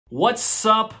What's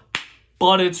up,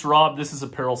 bud? It's Rob. This is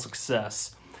Apparel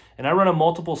Success. And I run a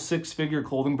multiple six-figure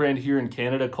clothing brand here in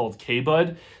Canada called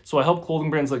K-Bud. So I help clothing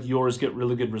brands like yours get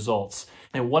really good results.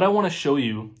 And what I want to show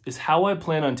you is how I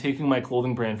plan on taking my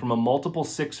clothing brand from a multiple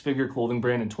six-figure clothing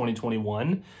brand in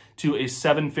 2021 to a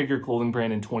seven-figure clothing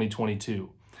brand in 2022.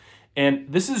 And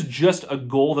this is just a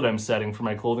goal that I'm setting for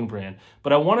my clothing brand,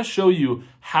 but I want to show you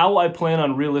how I plan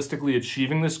on realistically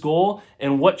achieving this goal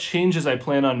and what changes I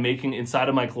plan on making inside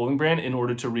of my clothing brand in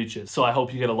order to reach it. So I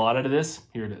hope you get a lot out of this.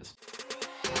 Here it is.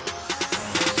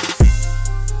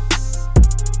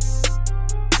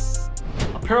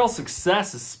 Apparel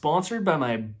Success is sponsored by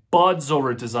my buds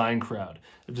over at Design Crowd.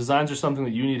 If designs are something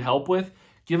that you need help with,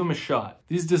 give them a shot.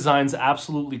 These designs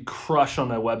absolutely crush on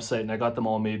my website, and I got them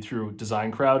all made through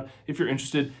Design Crowd. If you're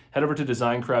interested, head over to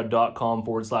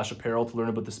designcrowd.com/apparel to learn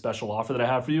about the special offer that I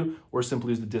have for you, or simply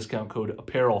use the discount code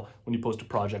APPAREL when you post a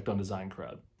project on Design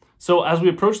Crowd. So as we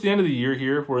approach the end of the year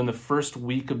here, we're in the first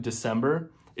week of December.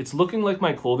 It's looking like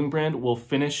my clothing brand will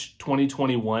finish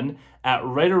 2021 at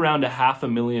right around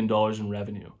 $500,000 in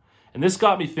revenue. And this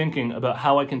got me thinking about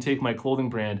how I can take my clothing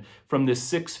brand from this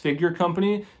six-figure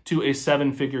company to a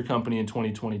seven-figure company in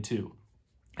 2022.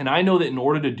 And I know that in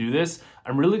order to do this,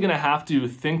 I'm really gonna have to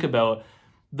think about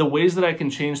the ways that I can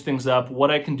change things up,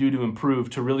 what I can do to improve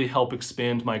to really help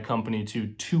expand my company to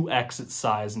 2x its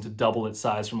size and to double its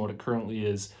size from what it currently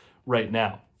is right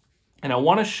now. And I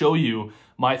wanna show you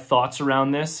my thoughts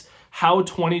around this, how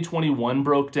 2021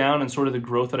 broke down and sort of the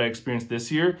growth that I experienced this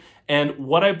year, and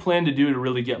what I plan to do to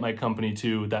really get my company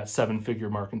to that seven-figure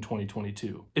mark in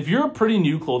 2022. If you're a pretty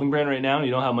new clothing brand right now and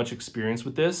you don't have much experience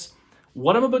with this,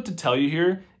 what I'm about to tell you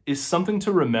here is something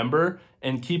to remember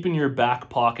and keep in your back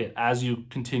pocket as you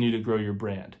continue to grow your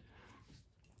brand.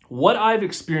 What I've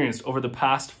experienced over the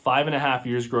past 5.5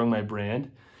 years growing my brand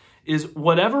is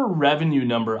whatever revenue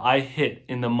number I hit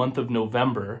in the month of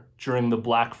November during the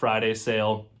Black Friday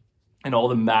sale and all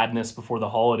the madness before the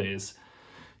holidays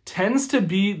tends to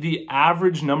be the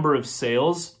average number of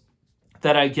sales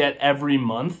that I get every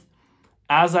month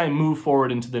as I move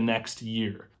forward into the next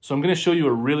year. So I'm going to show you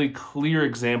a really clear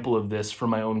example of this for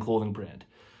my own clothing brand.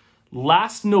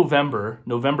 Last November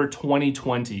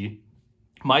 2020,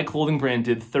 my clothing brand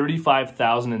did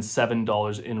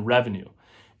 $35,007 in revenue.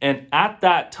 And at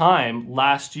that time,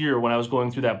 last year, when I was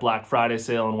going through that Black Friday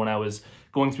sale and when I was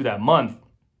going through that month,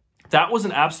 that was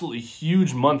an absolutely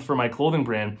huge month for my clothing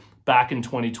brand back in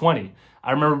 2020.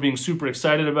 I remember being super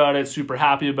excited about it, super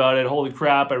happy about it. Holy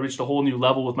crap, I reached a whole new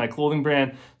level with my clothing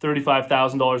brand,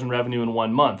 $35,000 in revenue in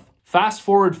 1 month. Fast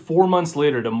forward 4 months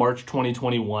later to March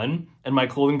 2021, and my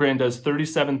clothing brand does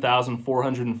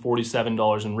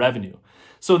 $37,447 in revenue.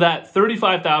 So that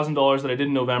 $35,000 that I did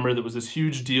in November that was this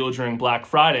huge deal during Black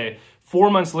Friday,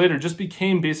 4 months later just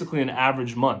became basically an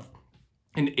average month.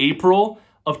 In April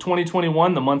of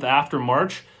 2021, the month after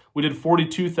March, we did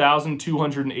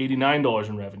 $42,289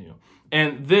 in revenue.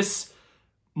 And this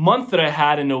month that I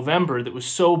had in November that was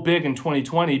so big in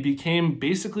 2020 became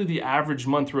basically the average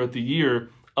month throughout the year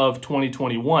of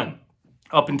 2021.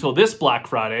 Up until this Black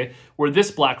Friday, where this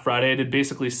Black Friday I did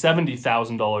basically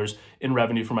 $70,000 in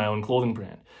revenue for my own clothing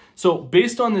brand. So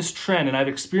based on this trend, and I've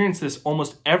experienced this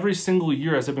almost every single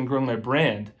year as I've been growing my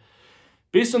brand,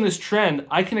 based on this trend,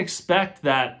 I can expect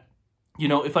that,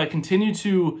 if I continue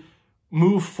to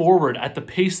move forward at the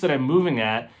pace that I'm moving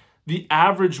at, the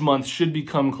average month should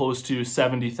become close to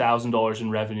 $70,000 in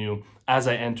revenue as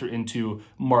I enter into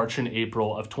March and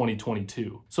April of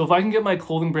 2022. So if I can get my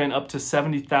clothing brand up to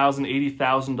 $70,000,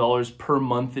 $80,000 per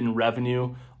month in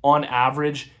revenue on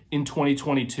average in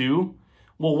 2022,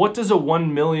 well, what does a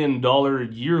 $1 million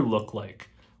year look like?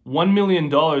 $1 million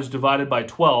divided by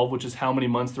 12, which is how many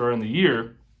months there are in the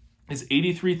year, is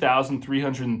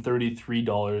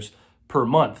 $83,333 per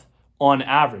month on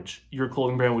average your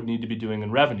clothing brand would need to be doing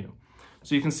in revenue.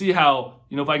 So you can see how,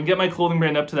 if I can get my clothing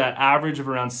brand up to that average of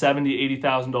around $70,000,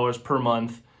 $80,000 per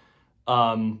month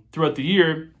throughout the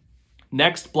year,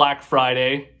 next Black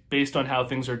Friday, based on how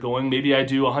things are going, maybe I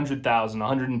do $100,000,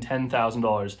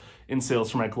 $110,000 in sales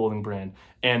for my clothing brand.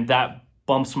 And that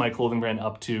bumps my clothing brand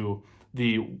up to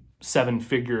the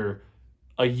seven-figure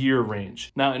a year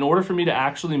range. Now, in order for me to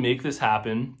actually make this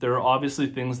happen, there are obviously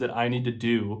things that I need to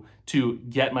do to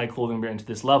get my clothing brand to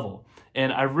this level.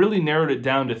 And I've really narrowed it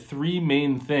down to three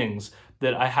main things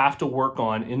that I have to work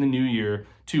on in the new year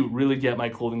to really get my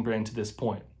clothing brand to this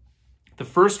point. The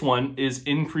first one is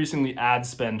increasing the ad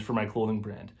spend for my clothing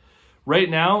brand. Right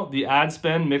now, the ad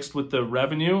spend mixed with the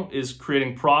revenue is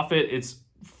creating profit. It's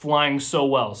flying so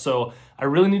well. So I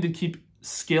really need to keep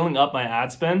scaling up my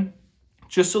ad spend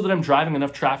just so that I'm driving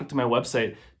enough traffic to my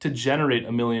website to generate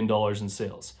 $1 million in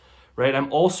sales. right?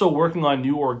 I'm also working on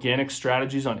new organic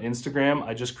strategies on Instagram.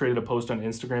 I just created a post on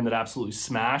Instagram that absolutely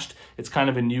smashed. It's kind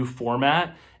of a new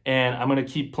format, and I'm gonna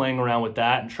keep playing around with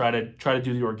that and try to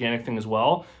do the organic thing as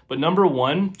well. But number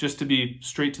one, just to be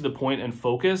straight to the point and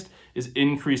focused, is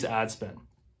increase ad spend.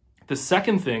 The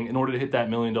second thing, in order to hit that $1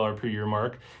 million per year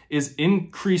mark, is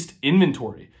increased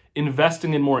inventory,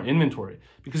 investing in more inventory,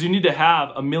 because you need to have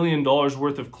 $1 million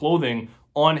worth of clothing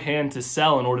on hand to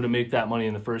sell in order to make that money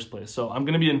in the first place. So I'm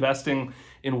gonna be investing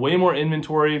in way more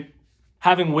inventory,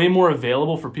 having way more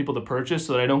available for people to purchase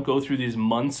so that I don't go through these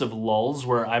months of lulls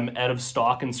where I'm out of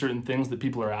stock in certain things that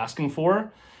people are asking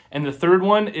for. And the third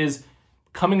one is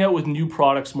coming out with new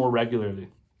products more regularly.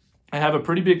 I have a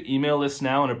pretty big email list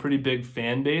now and a pretty big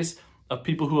fan base of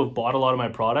people who have bought a lot of my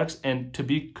products. And to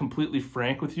be completely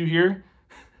frank with you here,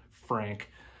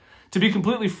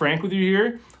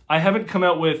 I haven't come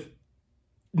out with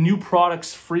new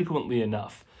products frequently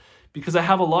enough, because I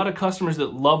have a lot of customers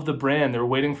that love the brand. They're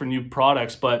waiting for new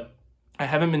products, but I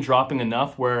haven't been dropping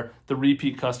enough where the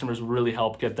repeat customers will really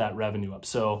help get that revenue up.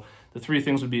 So the three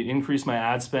things would be increase my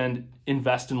ad spend,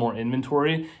 invest in more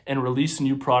inventory, and release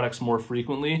new products more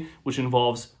frequently, which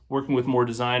involves working with more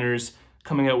designers,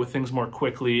 coming out with things more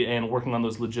quickly, and working on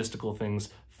those logistical things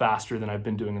faster than I've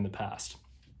been doing in the past.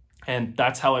 And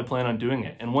that's how I plan on doing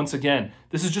it. And once again,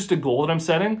 this is just a goal that I'm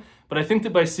setting, but I think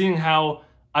that by seeing how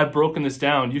I've broken this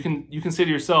down, you can say to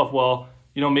yourself, well,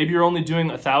 you know, maybe you're only doing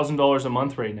 $1,000 a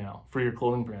month right now for your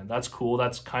clothing brand. That's cool.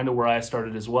 That's kind of where I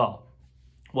started as well.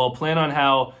 Well, plan on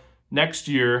how next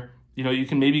year, you know, you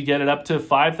can maybe get it up to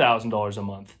 $5,000 a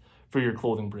month for your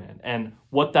clothing brand, and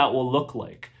what that will look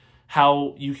like,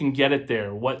 how you can get it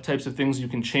there, what types of things you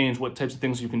can change, what types of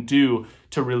things you can do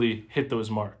to really hit those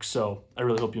marks. So I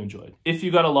really hope you enjoyed. If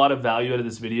you got a lot of value out of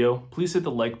this video, please hit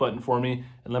the like button for me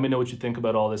and let me know what you think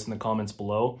about all this in the comments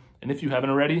below. And if you haven't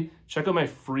already, check out my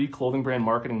free clothing brand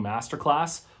marketing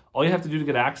masterclass. All you have to do to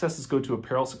get access is go to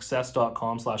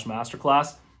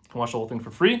apparelsuccess.com/masterclass. You can watch the whole thing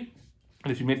for free.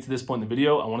 And if you made it to this point in the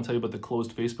video, I want to tell you about the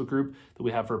closed Facebook group that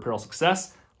we have for Apparel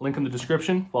Success. Link in the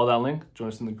description. Follow that link, join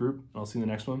us in the group, and I'll see you in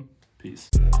the next one. Peace.